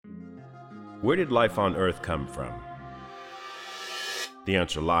Where did life on Earth come from? The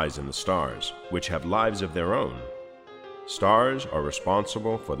answer lies in the stars, which have lives of their own. Stars are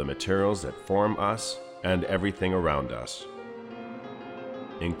responsible for the materials that form us and everything around us,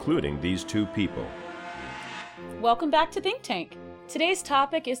 including these two people. Welcome back to Think Tank. Today's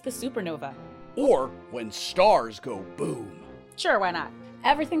topic is the supernova. Or when stars go boom. Sure, why not?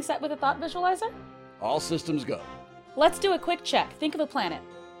 Everything set with a thought visualizer? All systems go. Let's do a quick check. Think of a planet.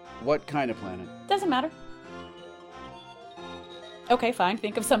 What kind of planet? Doesn't matter. Okay, fine.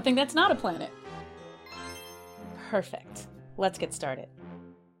 Think of something that's not a planet. Perfect. Let's get started.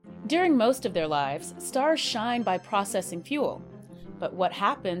 During most of their lives, stars shine by processing fuel. But what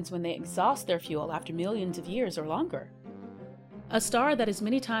happens when they exhaust their fuel after millions of years or longer? A star that is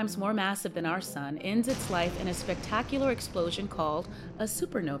many times more massive than our sun ends its life in a spectacular explosion called a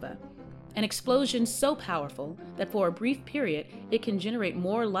supernova. An explosion so powerful that for a brief period it can generate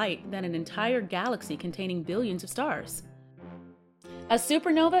more light than an entire galaxy containing billions of stars. A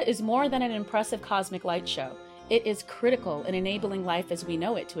supernova is more than an impressive cosmic light show. It is critical in enabling life as we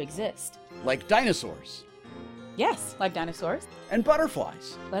know it to exist. Like dinosaurs. Yes, like dinosaurs. And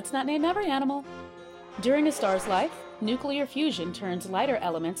butterflies. Let's not name every animal. During a star's life, nuclear fusion turns lighter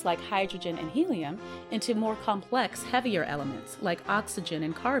elements like hydrogen and helium into more complex, heavier elements like oxygen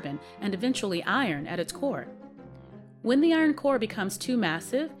and carbon, and eventually iron at its core. When the iron core becomes too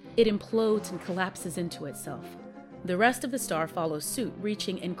massive, it implodes and collapses into itself. The rest of the star follows suit,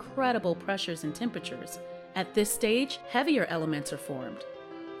 reaching incredible pressures and temperatures. At this stage, heavier elements are formed.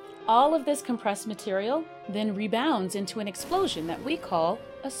 All of this compressed material then rebounds into an explosion that we call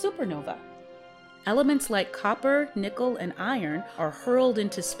a supernova. Elements like copper, nickel, and iron are hurled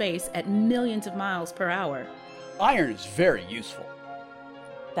into space at millions of miles per hour. Iron is very useful.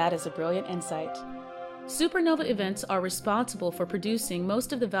 That is a brilliant insight. Supernova events are responsible for producing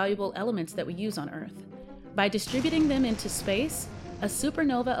most of the valuable elements that we use on Earth. By distributing them into space, a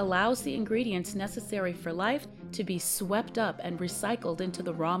supernova allows the ingredients necessary for life to be swept up and recycled into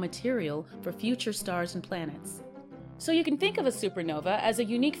the raw material for future stars and planets. So you can think of a supernova as a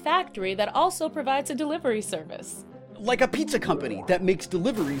unique factory that also provides a delivery service. Like a pizza company that makes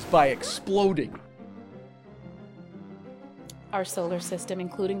deliveries by exploding. Our solar system,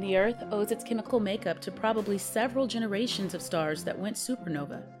 including the Earth, owes its chemical makeup to probably several generations of stars that went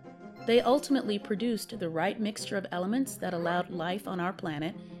supernova. They ultimately produced the right mixture of elements that allowed life on our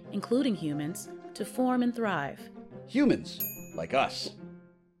planet, including humans, to form and thrive. Humans, like us.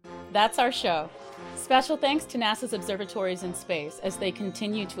 That's our show. Special thanks to NASA's observatories in space as they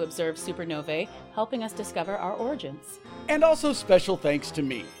continue to observe supernovae, helping us discover our origins. And also special thanks to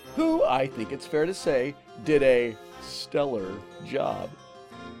me, who, I think it's fair to say, did a stellar job.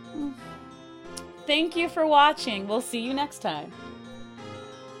 Thank you for watching. We'll see you next time.